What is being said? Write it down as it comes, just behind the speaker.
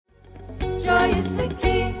Joy is the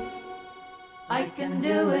key. I can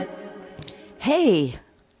do it. Hey.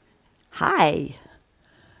 Hi.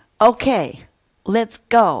 Okay. Let's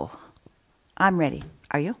go. I'm ready.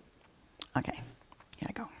 Are you? Okay. Here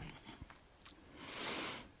I go.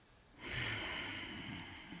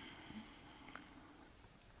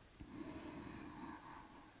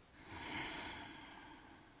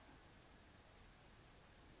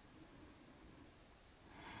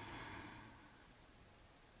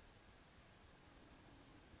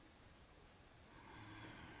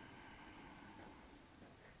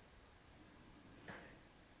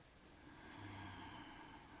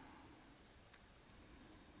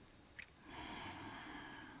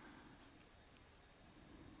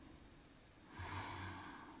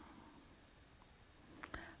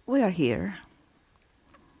 We are here,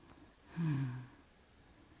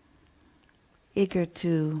 eager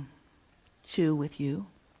to chew with you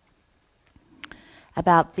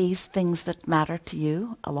about these things that matter to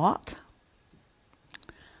you a lot.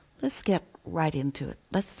 Let's get right into it.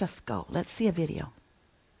 Let's just go. Let's see a video.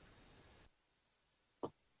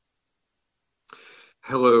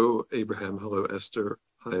 Hello, Abraham. Hello, Esther.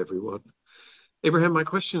 Hi, everyone. Abraham, my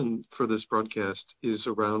question for this broadcast is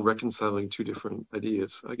around reconciling two different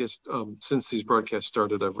ideas. I guess since these broadcasts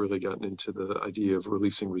started, I've really gotten into the idea of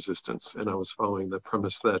releasing resistance. And I was following the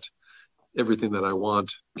premise that everything that I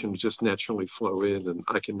want can just naturally flow in and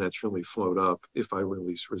I can naturally float up if I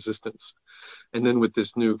release resistance. And then with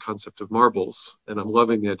this new concept of marbles, and I'm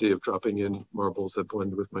loving the idea of dropping in marbles that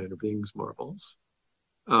blend with my inner being's marbles.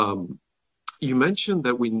 You mentioned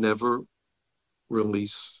that we never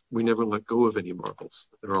let go of any marbles.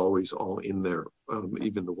 They're always all in there,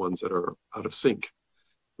 even the ones that are out of sync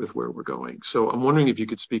with where we're going. So I'm wondering if you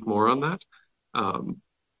could speak more on that,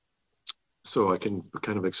 so I can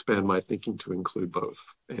kind of expand my thinking to include both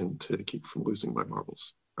and to keep from losing my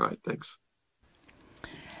marbles. All right, thanks.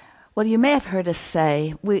 Well, you may have heard us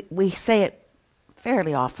say, we say it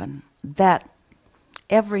fairly often, that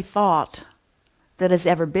every thought that has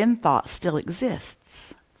ever been thought still exists.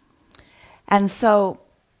 And so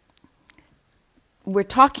we're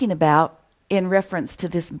talking about, in reference to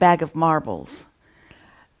this bag of marbles,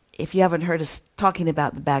 if you haven't heard us talking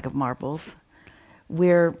about the bag of marbles,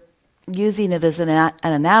 we're using it as an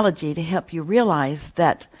analogy to help you realize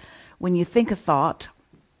that when you think a thought,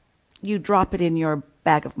 you drop it in your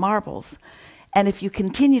bag of marbles. And if you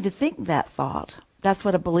continue to think that thought, that's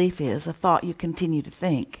what a belief is, a thought you continue to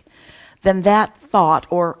think, then that thought,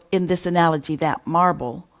 or in this analogy, that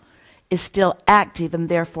marble, is still active and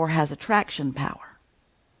therefore has attraction power.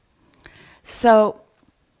 So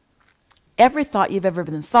every thought you've ever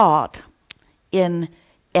been thought, in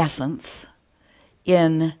essence,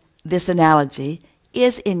 in this analogy,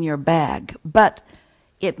 is in your bag, but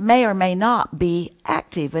it may or may not be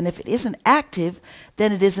active. And if it isn't active,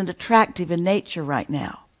 then it isn't attractive in nature right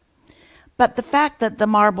now. But the fact that the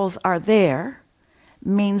marbles are there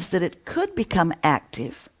means that it could become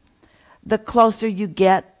active the closer you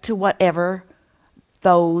get to whatever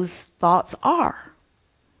those thoughts are.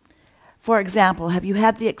 For example, have you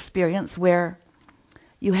had the experience where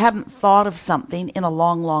you haven't thought of something in a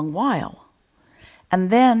long, long while,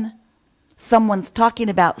 and then someone's talking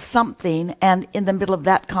about something, and in the middle of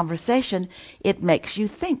that conversation, it makes you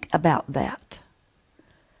think about that?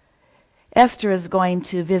 Esther is going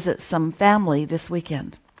to visit some family this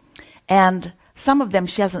weekend, and some of them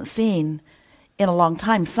she hasn't seen in a long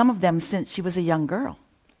time, some of them since she was a young girl.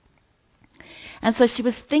 And so she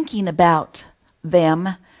was thinking about them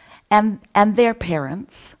and their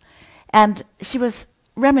parents, and she was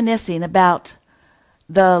reminiscing about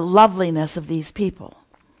the loveliness of these people.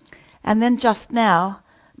 And then just now,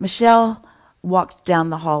 Michelle walked down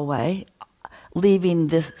the hallway, leaving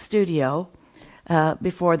the studio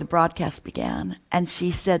before the broadcast began, and she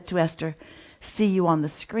said to Esther, "See you on the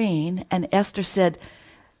screen." And Esther said,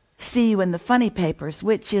 "See you in the funny papers,"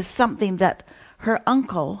 which is something that her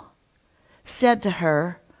uncle said to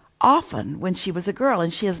her often when she was a girl,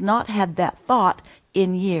 and she has not had that thought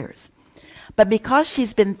in years. But because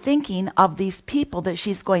she's been thinking of these people that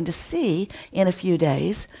she's going to see in a few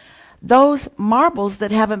days, those marbles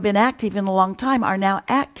that haven't been active in a long time are now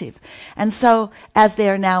active. And so as they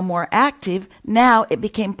are now more active, now it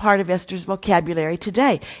became part of Esther's vocabulary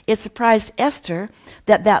today. It surprised Esther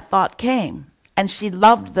that that thought came. And she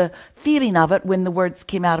loved the feeling of it when the words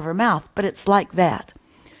came out of her mouth. But it's like that.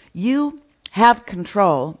 You have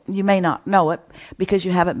control. You may not know it because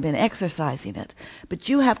you haven't been exercising it. But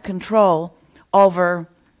you have control over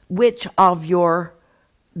which of your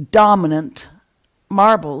dominant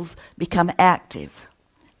marbles become active.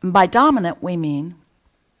 And by dominant, we mean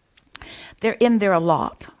they're in there a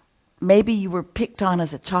lot. maybe you were picked on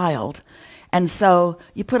as a child, and so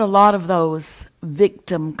you put a lot of those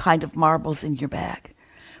victim kind of marbles in your bag.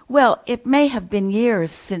 Well, it may have been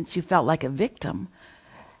years since you felt like a victim,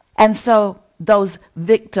 and so those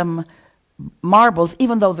victim marbles,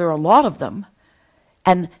 even though there are a lot of them,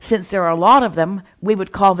 and since there are a lot of them, we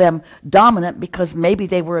would call them dominant because maybe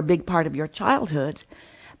they were a big part of your childhood.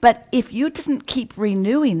 But if you didn't keep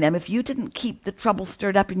renewing them, if you didn't keep the trouble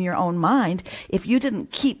stirred up in your own mind, if you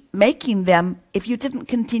didn't keep making them, if you didn't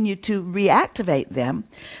continue to reactivate them,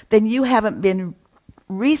 then you haven't been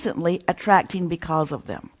recently attracting because of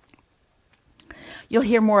them. You'll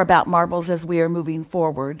hear more about marbles as we are moving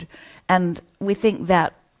forward, and we think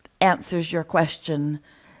that answers your question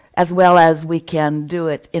as well as we can do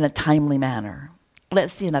it in a timely manner.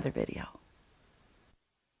 Let's see another video.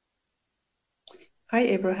 Hi,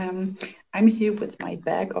 Abraham. I'm here with my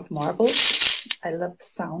bag of marbles. I love the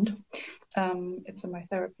sound. It's in my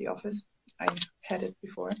therapy office. I had it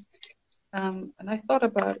before. And I thought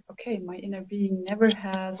about, okay, my inner being never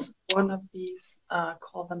has one of these,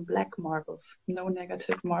 call them black marbles. No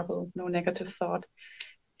negative marble, no negative thought.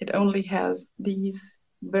 It only has these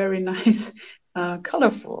very nice,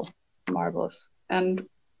 colorful marbles. And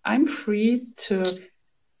I'm free to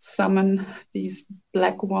summon these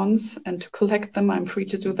black ones and to collect them. I'm free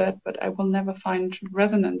to do that, but I will never find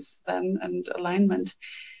resonance then and alignment.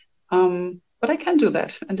 But I can do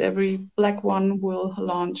that, and every black one will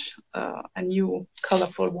launch a new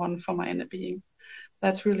colorful one for my inner being.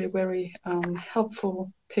 That's really a very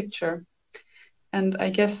helpful picture. And I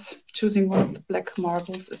guess choosing one of the black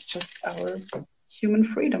marbles is just our human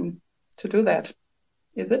freedom to do that.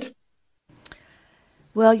 Is it?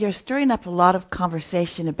 Well, you're stirring up a lot of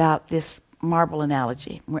conversation about this marble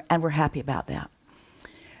analogy, and we're happy about that.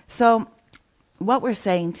 So what we're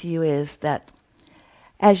saying to you is that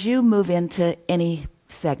as you move into any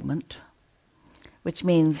segment, which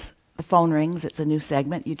means the phone rings, it's a new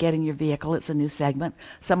segment. You get in your vehicle, it's a new segment.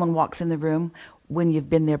 Someone walks in the room when you've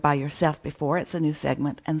been there by yourself before, it's a new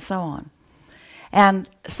segment, and so on. And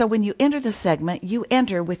so when you enter the segment, you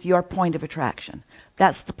enter with your point of attraction.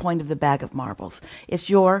 That's the point of the bag of marbles. It's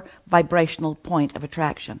your vibrational point of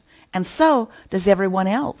attraction. And so does everyone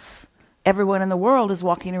else. Everyone in the world is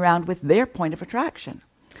walking around with their point of attraction.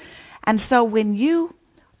 And so when you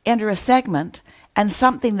enter a segment and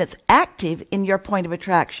something that's active in your point of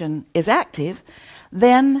attraction is active,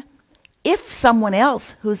 then if someone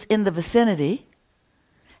else who's in the vicinity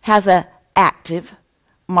has an active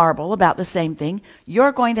marble about the same thing,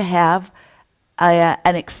 you're going to have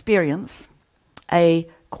an experience, a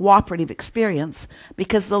cooperative experience,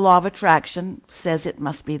 because the law of attraction says it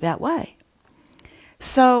must be that way.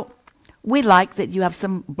 So we like that you have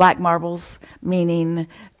some black marbles, meaning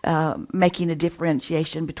making a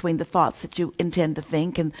differentiation between the thoughts that you intend to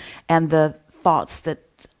think and the thoughts that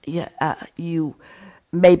you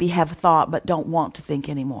maybe have thought but don't want to think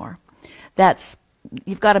anymore.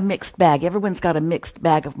 You've got a mixed bag. Everyone's got a mixed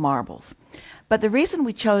bag of marbles. But the reason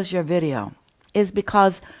we chose your video is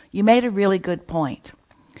because you made a really good point.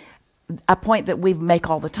 A point that we make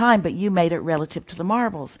all the time, but you made it relative to the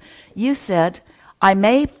marbles. You said, I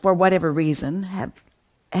may, for whatever reason,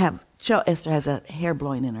 Esther has a hair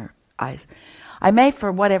blowing in her eyes. I may,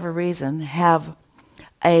 for whatever reason, have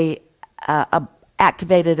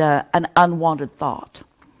activated an unwanted thought.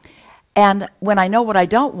 And when I know what I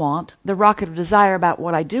don't want, the rocket of desire about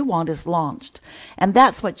what I do want is launched. And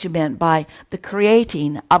that's what you meant by the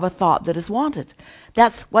creating of a thought that is wanted.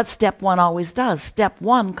 That's what step one always does. Step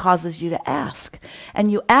one causes you to ask.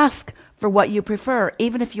 And you ask for what you prefer,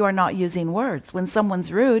 even if you are not using words. When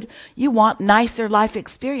someone's rude, you want nicer life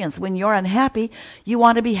experience. When you're unhappy, you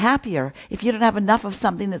want to be happier. If you don't have enough of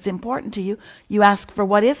something that's important to you, you ask for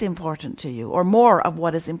what is important to you, or more of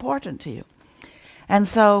what is important to you. And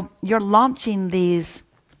so you're launching these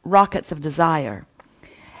rockets of desire.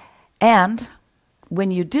 And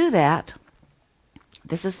when you do that,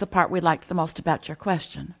 this is the part we liked the most about your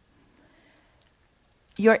question.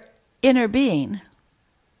 Your inner being,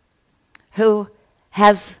 who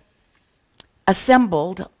has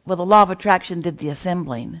assembled, well, the law of attraction did the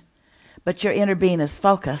assembling, but your inner being is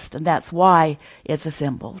focused, and that's why it's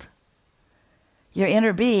assembled. Your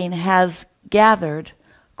inner being has gathered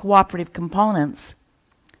cooperative components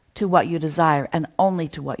to what you desire, and only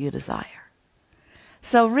to what you desire.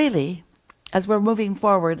 So really, as we're moving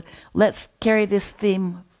forward, let's carry this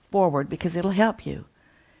theme forward because it'll help you.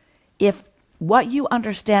 If what you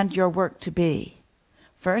understand your work to be,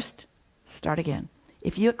 first, start again.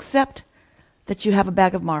 If you accept that you have a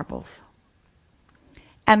bag of marbles,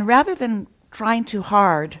 and rather than trying too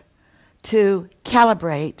hard to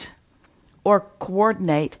calibrate or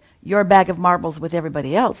coordinate your bag of marbles with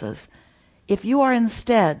everybody else's. If you are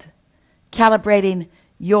instead calibrating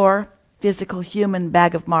your physical human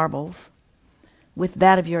bag of marbles with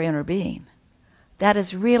that of your inner being, that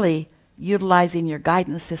is really utilizing your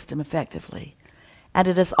guidance system effectively. And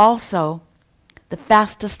it is also the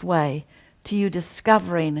fastest way to you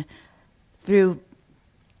discovering through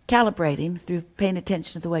calibrating, through paying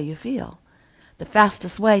attention to the way you feel, the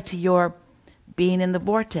fastest way to your being in the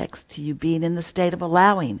vortex, to you being in the state of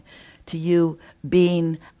allowing, to you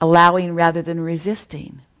being allowing rather than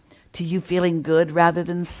resisting, to you feeling good rather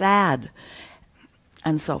than sad,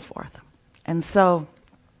 and so forth. And so,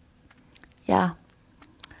 yeah,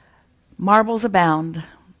 marbles abound,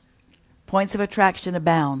 points of attraction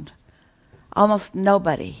abound. Almost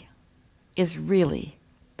nobody is really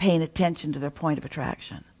paying attention to their point of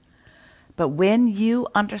attraction. But when you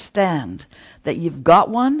understand that you've got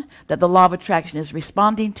one, that the law of attraction is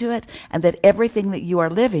responding to it, and that everything that you are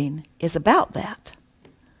living is about that.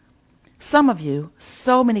 Some of you,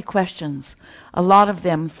 so many questions, a lot of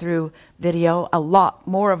them through video, a lot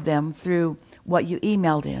more of them through what you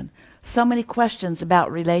emailed in. So many questions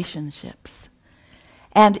about relationships.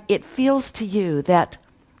 And it feels to you that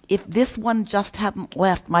if this one just hadn't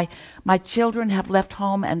left, my children have left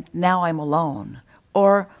home and now I'm alone.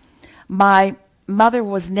 Or my mother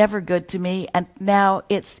was never good to me and now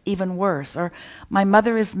it's even worse. Or my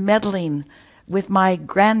mother is meddling with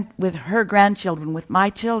with her grandchildren, with my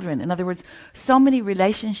children. In other words, so many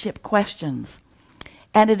relationship questions.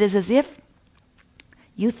 And it is as if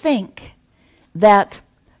you think that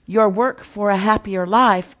your work for a happier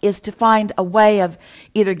life is to find a way of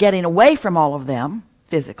either getting away from all of them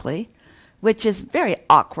physically, which is very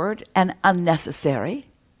awkward and unnecessary,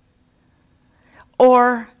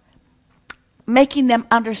 or making them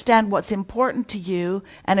understand what's important to you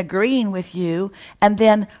and agreeing with you, and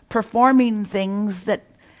then performing things that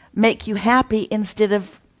make you happy instead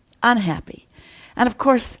of unhappy. And of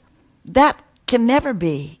course, that can never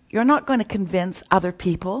be. You're not going to convince other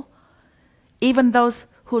people, even those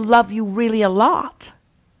who love you really a lot,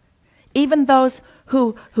 even those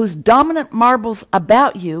whose dominant marbles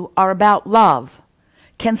about you are about love,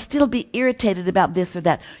 can still be irritated about this or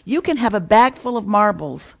that. You can have a bag full of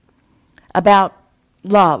marbles about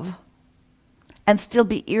love and still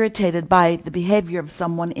be irritated by the behavior of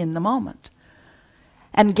someone in the moment.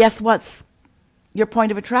 And guess what's your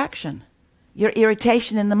point of attraction? Your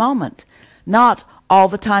irritation in the moment, not all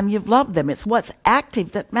the time you've loved them. It's what's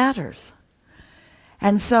active that matters.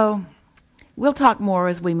 And so we'll talk more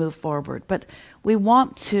as we move forward, but we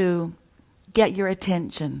want to get your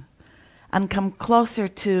attention and come closer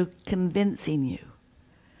to convincing you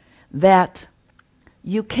that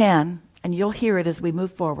you can, and you'll hear it as we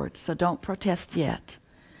move forward, so don't protest yet.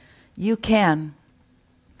 You can,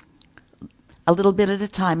 a little bit at a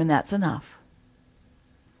time, and that's enough,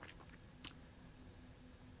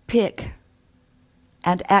 pick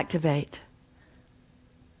and activate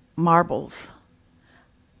marbles,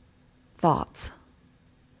 thoughts,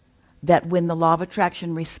 that when the law of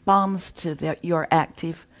attraction responds to your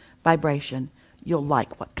active vibration, you'll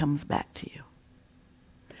like what comes back to you.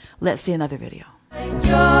 Let's see another video.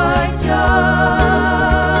 Joy, joy.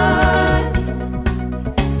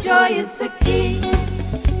 Joy is the key.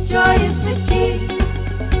 Joy is the key.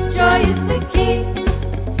 Joy is the key.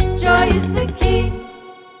 Joy is the key.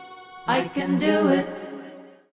 I can do it.